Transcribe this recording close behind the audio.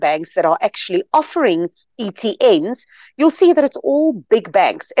banks that are actually offering ETNs, you'll see that it's all big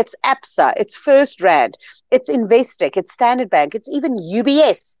banks. It's ABSA, it's First Rand, it's Investec, it's Standard Bank, it's even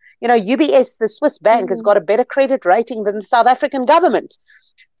UBS. UBS, the Swiss bank, has got a better credit rating than the South African government.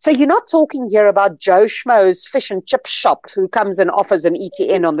 So you're not talking here about Joe Schmo's fish and chip shop who comes and offers an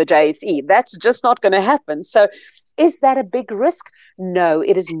ETN on the JSE. That's just not going to happen. So is that a big risk? No,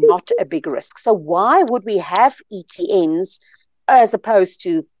 it is not a big risk. So why would we have ETNs as opposed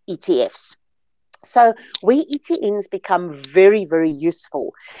to ETFs? So where ETNs become very, very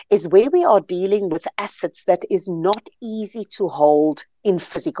useful is where we are dealing with assets that is not easy to hold in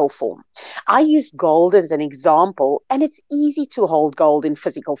physical form. I use gold as an example, and it's easy to hold gold in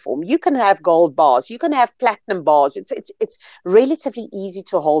physical form. You can have gold bars, you can have platinum bars. It's relatively easy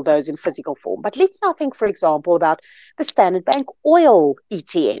to hold those in physical form. But let's now think, for example, about the Standard Bank oil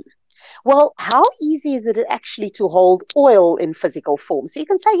ETN. Well, how easy is it actually to hold oil in physical form? So you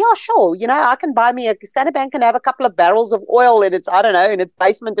can say, yeah, sure, I can buy me Standard Bank and have a couple of barrels of oil in its, I don't know, in its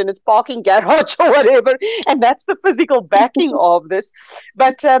basement, in its parking garage or whatever. And that's the physical backing of this.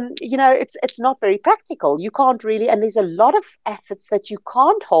 But, it's not very practical. You can't really, and there's a lot of assets that you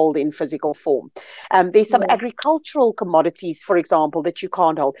can't hold in physical form. There's some agricultural commodities, for example, that you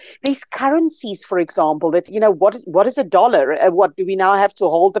can't hold. There's currencies, for example, that, what is a dollar? What do we now have to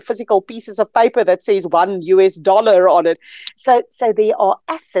hold the physical pieces of paper that says $1 on it? So there are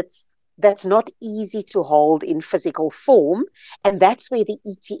assets that's not easy to hold in physical form, and that's where the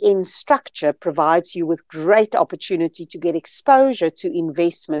ETN structure provides you with great opportunity to get exposure to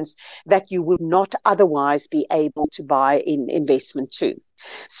investments that you would not otherwise be able to buy in investment to.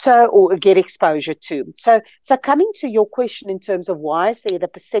 Or get exposure to. So coming to your question in terms of why is there the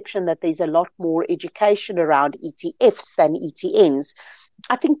perception that there's a lot more education around ETFs than ETNs,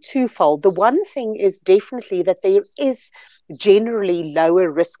 I think twofold. The one thing is definitely that there is generally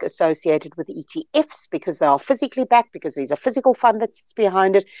lower risk associated with ETFs because they are physically backed, because there's a physical fund that sits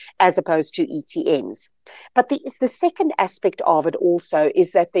behind it, as opposed to ETNs. But the second aspect of it also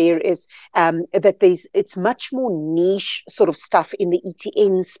is that it's much more niche sort of stuff in the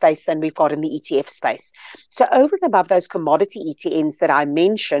ETN space than we've got in the ETF space. So over and above those commodity ETNs that I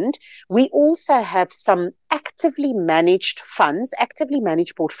mentioned, we also have some actively managed funds, actively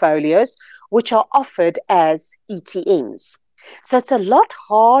managed portfolios, which are offered as ETNs. So it's a lot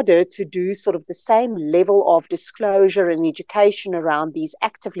harder to do sort of the same level of disclosure and education around these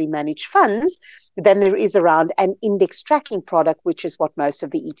actively managed funds than there is around an index tracking product, which is what most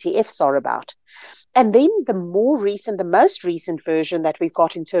of the ETFs are about. And then the most recent version that we've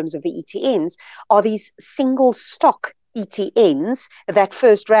got in terms of the ETNs are these single stock ETNs that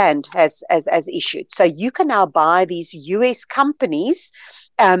First Rand has issued. So you can now buy these US companies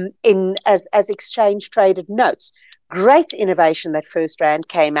as exchange traded notes. Great innovation that First Rand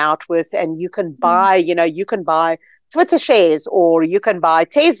came out with, and you can buy, you can buy Twitter shares, or you can buy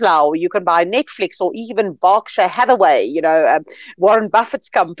Tesla, or you can buy Netflix, or even Berkshire Hathaway, Warren Buffett's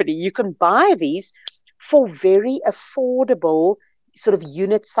company. You can buy these for very affordable sort of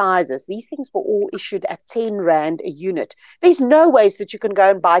unit sizes. These things were all issued at 10 Rand a unit. There's no ways that you can go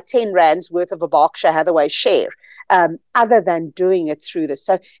and buy 10 Rands worth of a Berkshire Hathaway share other than doing it through this.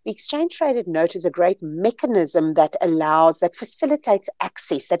 So the exchange traded note is a great mechanism that facilitates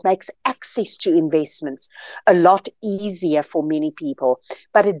access, that makes access to investments a lot easier for many people.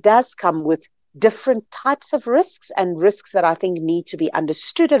 But it does come with different types of risks, and risks that I think need to be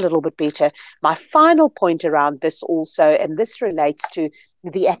understood a little bit better. My final point around this also, and this relates to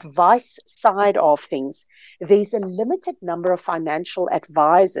the advice side of things, there's a limited number of financial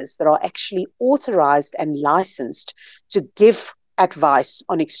advisors that are actually authorized and licensed to give advice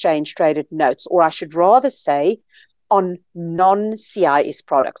on exchange traded notes, or I should rather say on non-CIS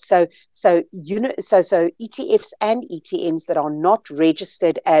products. So ETFs and ETNs that are not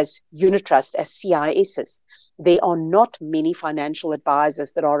registered as unit trust, as CISs, there are not many financial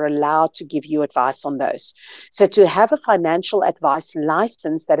advisors that are allowed to give you advice on those. So to have a financial advice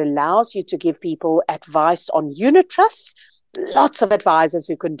license that allows you to give people advice on unit trusts, lots of advisors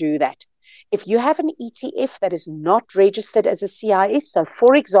who can do that. If you have an ETF that is not registered as a CIS, so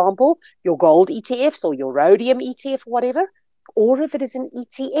for example, your gold ETFs or your rhodium ETF or whatever, or if it is an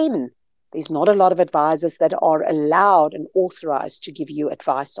ETN, there's not a lot of advisors that are allowed and authorized to give you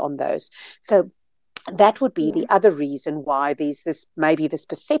advice on those. So that would be the other reason why there's this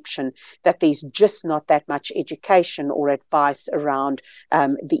perception that there's just not that much education or advice around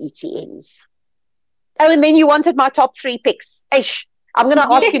the ETNs. Oh, and then you wanted my top 3 picks. Ish. I'm going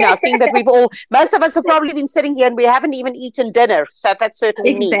to ask you now, seeing that most of us have probably been sitting here and we haven't even eaten dinner. So that's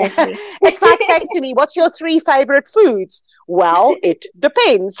certainly Exactly. me. It's like saying to me, what's your 3 favorite foods? Well, it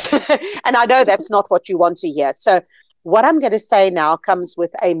depends. And I know that's not what you want to hear. So what I'm going to say now comes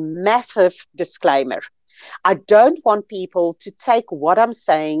with a massive disclaimer. I don't want people to take what I'm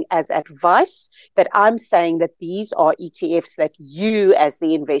saying as advice, that I'm saying that these are ETFs that you as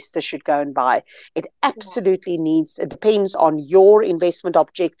the investor should go and buy. It absolutely it depends on your investment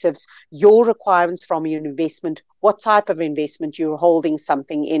objectives, your requirements from your investment, what type of investment you're holding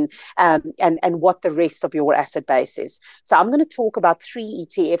something in, and what the rest of your asset base is. So I'm going to talk about 3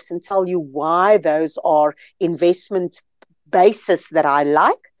 ETFs and tell you why those are investment basis that I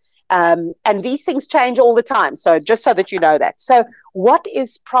like. And these things change all the time. So just so that you know that. So what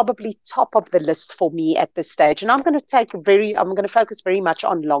is probably top of the list for me at this stage? And I'm going to focus very much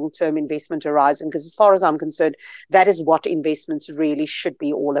on long-term investment horizon, because as far as I'm concerned, that is what investments really should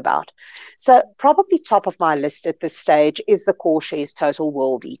be all about. So probably top of my list at this stage is the CoreShares Total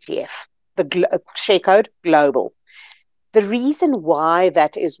World ETF, the share code Global. The reason why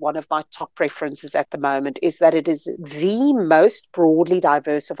that is one of my top preferences at the moment is that it is the most broadly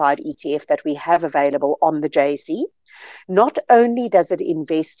diversified ETF that we have available on the JSE. Not only does it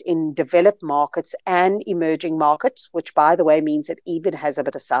invest in developed markets and emerging markets, which, by the way, means it even has a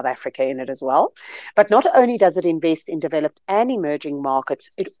bit of South Africa in it as well, but not only does it invest in developed and emerging markets,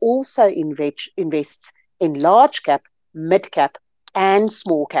 it also invests in large cap, mid cap, and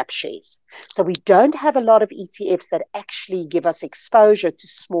small cap shares. So we don't have a lot of ETFs that actually give us exposure to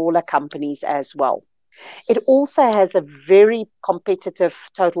smaller companies as well. It also has a very competitive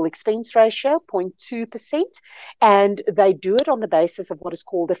total expense ratio, 0.2%, and they do it on the basis of what is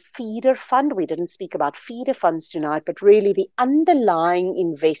called a feeder fund. We didn't speak about feeder funds tonight, but really the underlying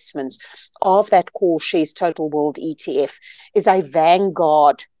investment of that CoreShares Total World ETF is a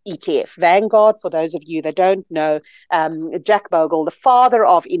Vanguard ETF. Vanguard, for those of you that don't know, Jack Bogle, the father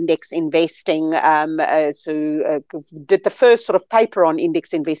of index investing, who did the first sort of paper on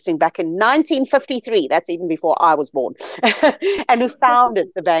index investing back in 1953. That's even before I was born, and who founded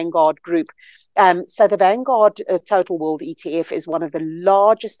the Vanguard Group. So the Vanguard Total World ETF is one of the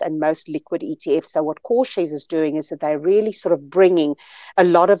largest and most liquid ETFs. So what CoreShares is doing is that they're really sort of bringing a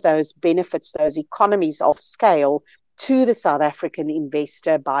lot of those benefits, those economies of scale, to the South African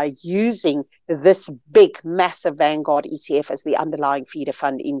investor by using this big, massive Vanguard ETF as the underlying feeder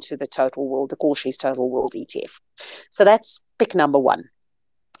fund into the Total World, the CoreShares Total World ETF. So that's pick number 1.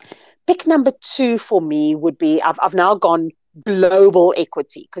 Pick number 2 for me would be, I've now gone global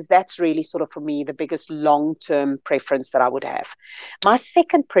equity, because that's really sort of, for me, the biggest long-term preference that I would have. My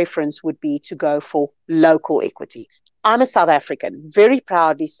second preference would be to go for local equity. I'm a South African, very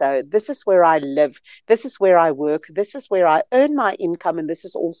proudly so. This is where I live. This is where I work. This is where I earn my income. And this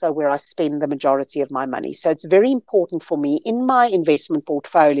is also where I spend the majority of my money. So it's very important for me in my investment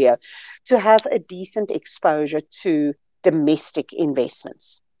portfolio to have a decent exposure to domestic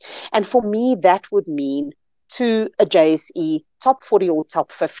investments. And for me, that would mean to a JSE top 40 or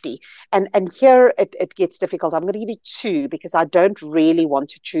top 50. And here it gets difficult. I'm going to give you 2 because I don't really want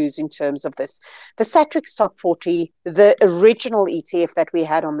to choose in terms of this. The Satrix Top 40, the original ETF that we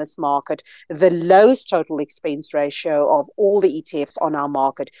had on this market, the lowest total expense ratio of all the ETFs on our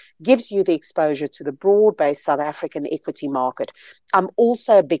market, gives you the exposure to the broad-based South African equity market. I'm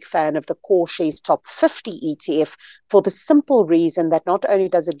also a big fan of the CoreShares Top 50 ETF for the simple reason that not only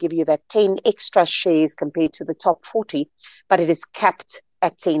does it give you that 10 extra shares compared to the top 40, but it is capped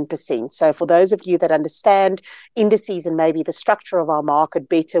at 10%. So for those of you that understand indices and maybe the structure of our market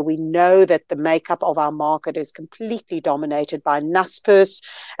better, we know that the makeup of our market is completely dominated by Naspers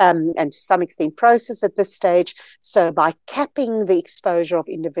and to some extent Prosus at this stage. So by capping the exposure of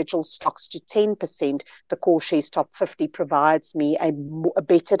individual stocks to 10%, the CoreShares Top 50 provides me a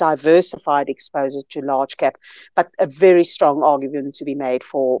better diversified exposure to large cap, but a very strong argument to be made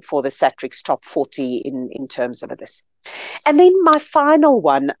for the Satrix Top 40 in terms of this. And then my final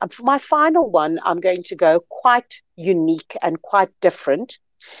one, I'm going to go quite unique and quite different,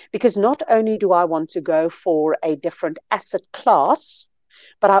 because not only do I want to go for a different asset class,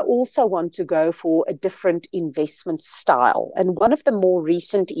 but I also want to go for a different investment style. And one of the more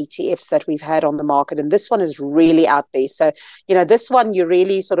recent ETFs that we've had on the market, and this one is really out there. So, this one you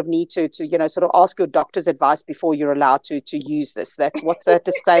really sort of need to sort of ask your doctor's advice before you're allowed to use this. That's what's that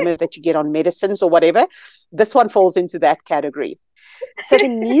disclaimer that you get on medicines or whatever. This one falls into that category. So the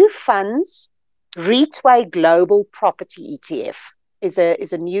New Funds Retway Global Property ETF is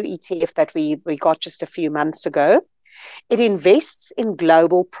a new ETF that we got just a few months ago. It invests in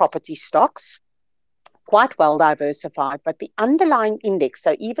global property stocks. quite well diversified, but the underlying index,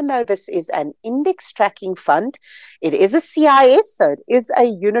 so even though this is an index tracking fund, it is a CIS, so it is a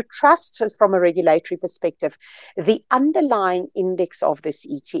unit trust from a regulatory perspective. The underlying index of this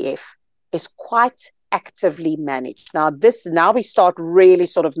ETF is quite actively managed. Now we start really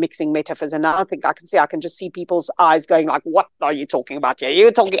sort of mixing metaphors, and now I can just see people's eyes going like, what are you talking about here?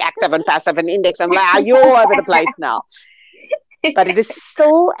 You're talking active and passive and index, and you're all over the place now. But it is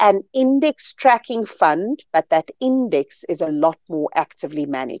still an index tracking fund, but that index is a lot more actively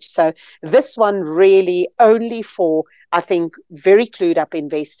managed. So this one really only for, I think, very clued up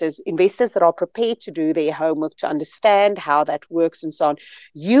investors that are prepared to do their homework, to understand how that works and so on.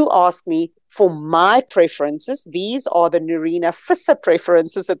 You asked me for my preferences. These are the Nerina Visser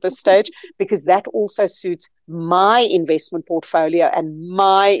preferences at this stage, because that also suits my investment portfolio and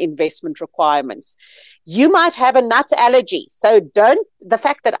my investment requirements. You might have a nut allergy. So the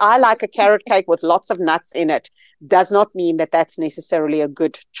fact that I like a carrot cake with lots of nuts in it does not mean that that's necessarily a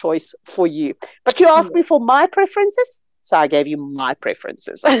good choice for you. But you asked me for my preferences, so I gave you my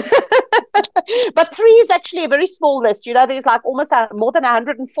preferences. But 3 is actually a very small list. There's like almost more than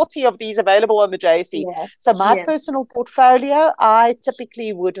 140 of these available on the JSE. Yeah. So my personal portfolio, I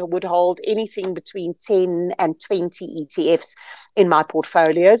typically would hold anything between 10 and 20 ETFs in my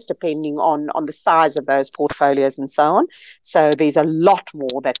portfolios, depending on the size of those portfolios and so on. So there's a lot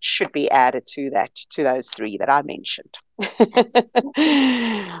more that should be added to those 3 that I mentioned.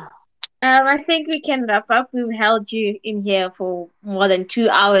 I think we can wrap up. We've held you in here for more than 2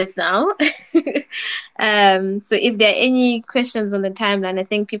 hours now. So if there are any questions on the timeline, I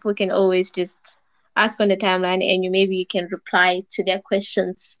think people can always just ask on the timeline, and maybe you can reply to their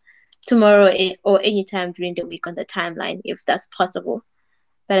questions tomorrow or anytime during the week on the timeline, if that's possible.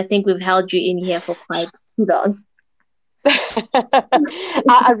 But I think we've held you in here for quite too long.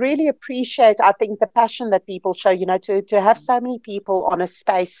 I really appreciate, I think, the passion that people show, to have so many people on a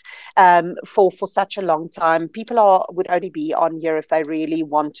space for such a long time. People would only be on here if they really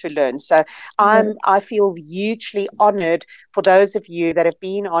want to learn. So I feel hugely honored for those of you that have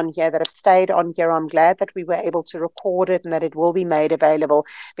been on here, that have stayed on here. I'm glad that we were able to record it and that it will be made available,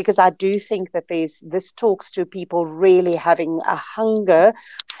 because I do think that this talks to people really having a hunger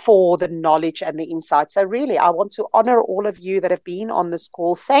for the knowledge and the insight. So really, I want to honor all of you that have been on this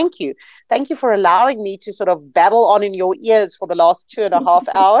call. Thank you. Thank you for allowing me to sort of babble on in your ears for the last 2.5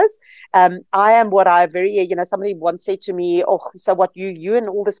 hours. I am what I somebody once said to me, oh, so what you and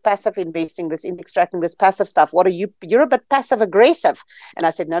all this passive investing, this index tracking, this passive stuff, what are you? You're a bit passive aggressive. And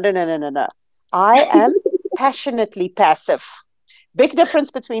I said, no. I am passionately passive. Big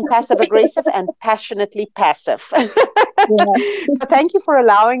difference between passive aggressive and passionately passive. So thank you for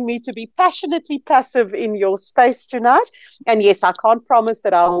allowing me to be passionately passive in your space tonight. And yes, I can't promise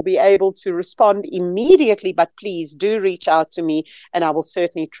that I will be able to respond immediately, but please do reach out to me, and I will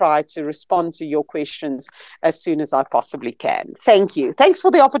certainly try to respond to your questions as soon as I possibly can. Thank you. Thanks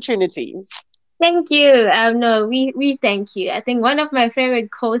for the opportunity. Thank you. No, we thank you. I think one of my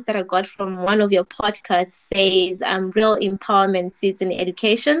favorite quotes that I got from one of your podcasts says, real empowerment sits in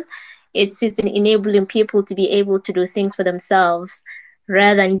education. It sits in enabling people to be able to do things for themselves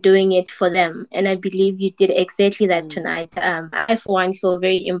rather than doing it for them. And I believe you did exactly that tonight. I, for one, feel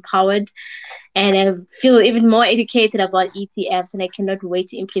very empowered, and I feel even more educated about ETFs, and I cannot wait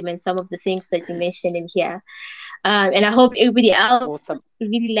to implement some of the things that you mentioned in here. And I hope everybody else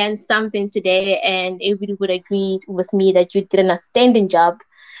really learned something today, and everybody would agree with me that you did an outstanding job.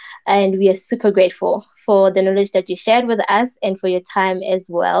 And we are super grateful for the knowledge that you shared with us and for your time as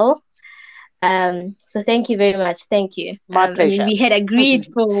well. So thank you very much. Thank you. My pleasure. We had agreed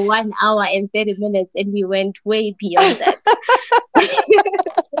for 1 hour and 30 minutes, and we went way beyond that.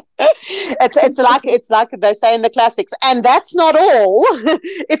 It's like they say in the classics, and that's not all.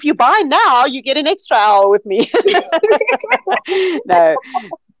 If you buy now, you get an extra hour with me. No.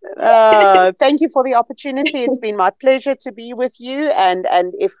 Thank you for the opportunity. It's been my pleasure to be with you. And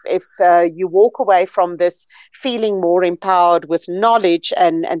if you walk away from this feeling more empowered with knowledge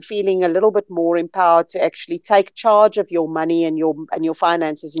and feeling a little bit more empowered to actually take charge of your money and your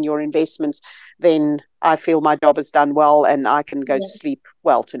finances and your investments, then I feel my job is done well, and I can go to sleep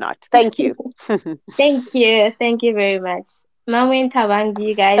well tonight. Thank you. Thank you. Thank you very much. Mamu and Thabang, do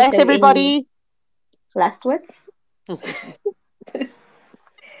you guys Thanks, everybody. Last words?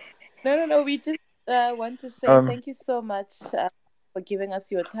 No. We just want to say thank you so much for giving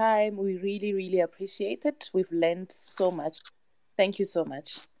us your time. We really, really appreciate it. We've learned so much. Thank you so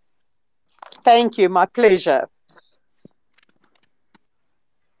much. Thank you. My pleasure.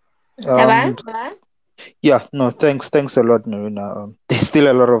 Yeah, no, thanks a lot, Nerina. There's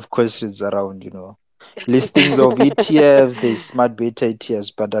still a lot of questions around, listings of ETFs, there's smart beta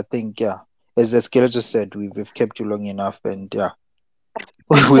ETFs, but I think as the skeleton said, we've kept you long enough, and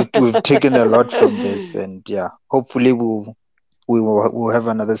we've taken a lot from this, and hopefully we'll have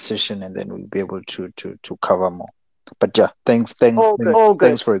another session, and then we'll be able to cover more. But thanks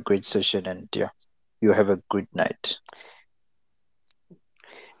for a great session, and you have a good night.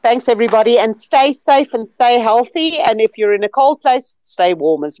 Thanks, everybody, and stay safe and stay healthy. And if you're in a cold place, stay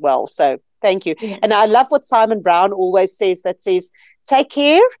warm as well. So thank you. Yeah. And I love what Simon Brown always says, that says, take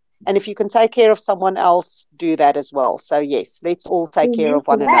care. And if you can take care of someone else, do that as well. So yes, let's all take care of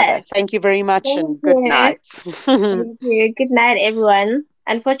one another. Thank you very much, and good night. Thank you. Good night, everyone.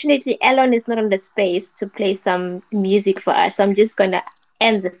 Unfortunately, Elon is not on the space to play some music for us. So I'm just going to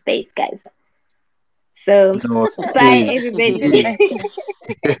end the space, guys. So, bye, everybody.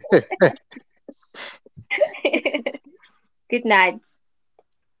 Good night.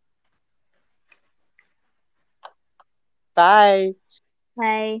 Bye.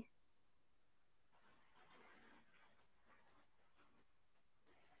 Bye.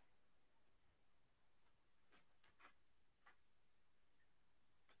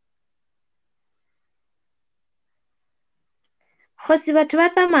 Khosi batho ba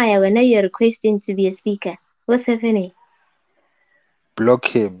tsamaya wena you're requesting to be a speaker. What's happening? Block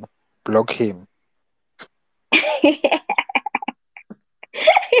him.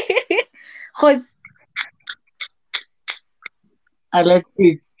 Khosi. I like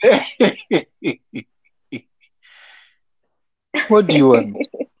it. What do you want?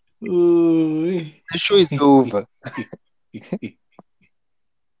 The show is over.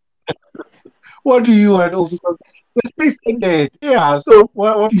 What do you want also? The space ended. Yeah, so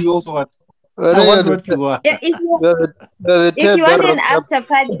what do you also want? If you want an after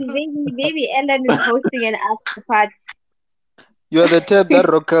party, maybe Ellen is hosting an after party. You are the type that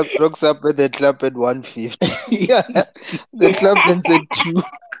rocks up at the club at 1:50. The club ends at 2.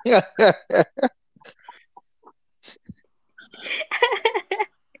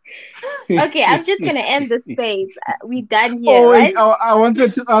 Okay, I'm just gonna end the space. We're done here. Wait, right? I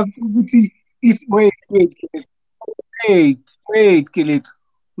wanted to ask wait, Kilit.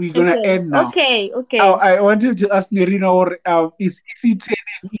 We're gonna end now. Okay. I wanted to ask Nerina, or is EC10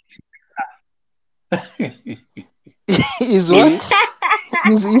 and is what?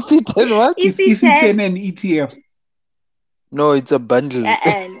 Is EC10 what? Is EC10 an ETF? No, it's a bundle.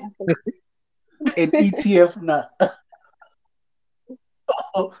 An ETF now.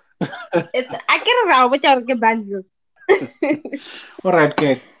 I get around with your bundle. All right,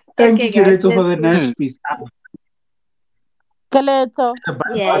 guys. Thank you, Kireto, for the nice piece. Keleto,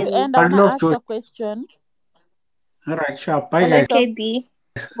 before you end, I want to ask a question. All right, sure. Bye, guys. KB.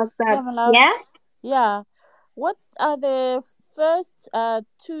 What's up? Yeah. What are the first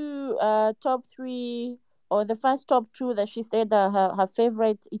two top three, or the first top two that she said are her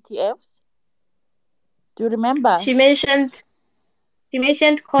favorite ETFs? Do you remember? She mentioned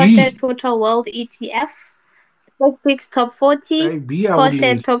Corsair Total World ETF, Netflix Top 40,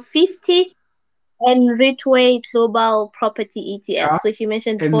 Corsair Top 50, and Ritway Global Property ETF. So she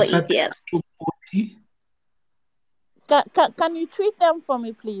mentioned 4 ETFs. Can you tweet them for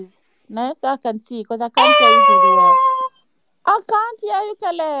me, please? No, so I can see, because I can't hear you very well. I can't hear you,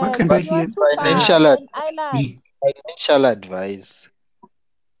 Caleb. Financial advice.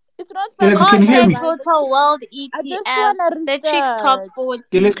 It's not Corsair Total World ETF. I just want to research. Netflix Top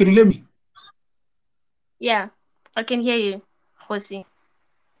 40. Can you hear me? Yeah, I can hear you, Khosi.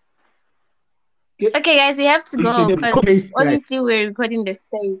 Okay, guys, we have to go because obviously we're recording the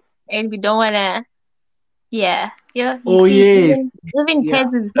stage and we don't want to. Yes. Even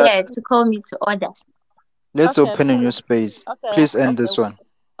Tez is here to call me to order. Let's open a new space. Okay. Please end this one.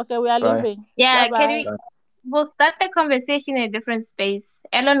 Okay, we are leaving. Yeah, we'll start the conversation in a different space.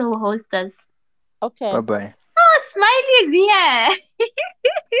 Ellen will host us. Okay. Bye-bye. Oh, Smiley is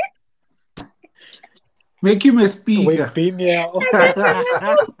here. Make him a speaker. Wait, female.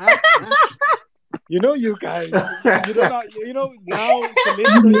 You guys. Now, you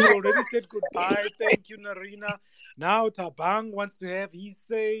already said goodbye. Thank you, Narina. Now Tabang wants to have his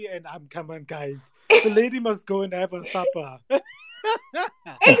say, and come on, guys. The lady must go and have a supper.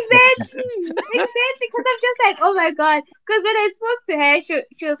 Exactly. Because I'm just like, oh my god. Because when I spoke to her,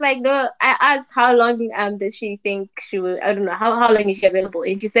 she was like, no. I asked how long does she think she will. I don't know how long is she available,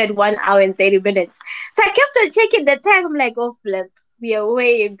 and she said 1 hour and 30 minutes. So I kept on checking the time. I'm like, oh flip. We are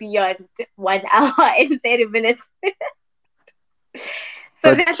way beyond 1 hour and 30 minutes.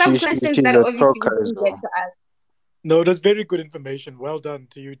 So there are some questions that obviously we get to ask. No, that's very good information. Well done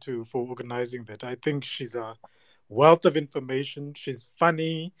to you two for organizing that. I think she's wealth of information. She's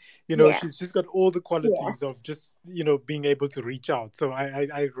funny. Yeah. She's got all the qualities of just, being able to reach out. So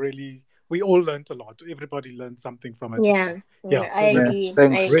I really, we all learned a lot. Everybody learned something from it. Yeah. Yeah. I So agree.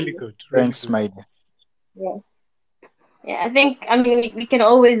 Thanks. really good. Really Thanks, good. Smiley. Yeah. Yeah, I mean, we can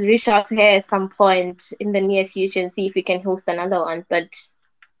always reach out to her at some point in the near future and see if we can host another one, but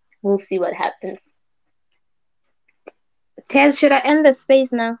we'll see what happens. Tez, should I end the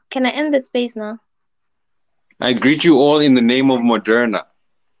space now? Can I end the space now? I greet you all in the name of Moderna.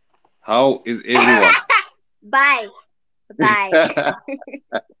 How is everyone? Bye. Bye.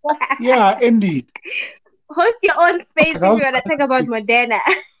 Yeah, indeed. Host your own space if you want to talk about Moderna.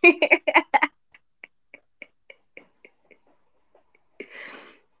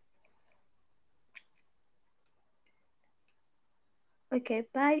 Okay,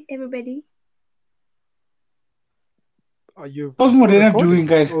 bye, everybody. Are you How's still Moderna recording? doing,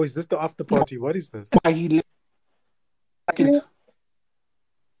 guys? Oh, is this the after party? What is this?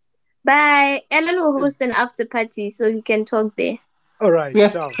 Bye. Ellen will host an after party so you can talk there. All right. We are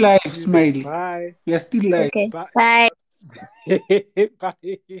ciao. still live, See you then. Smiley. Bye. We are still live. Okay. Bye. Bye.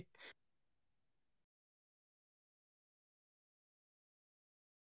 Bye.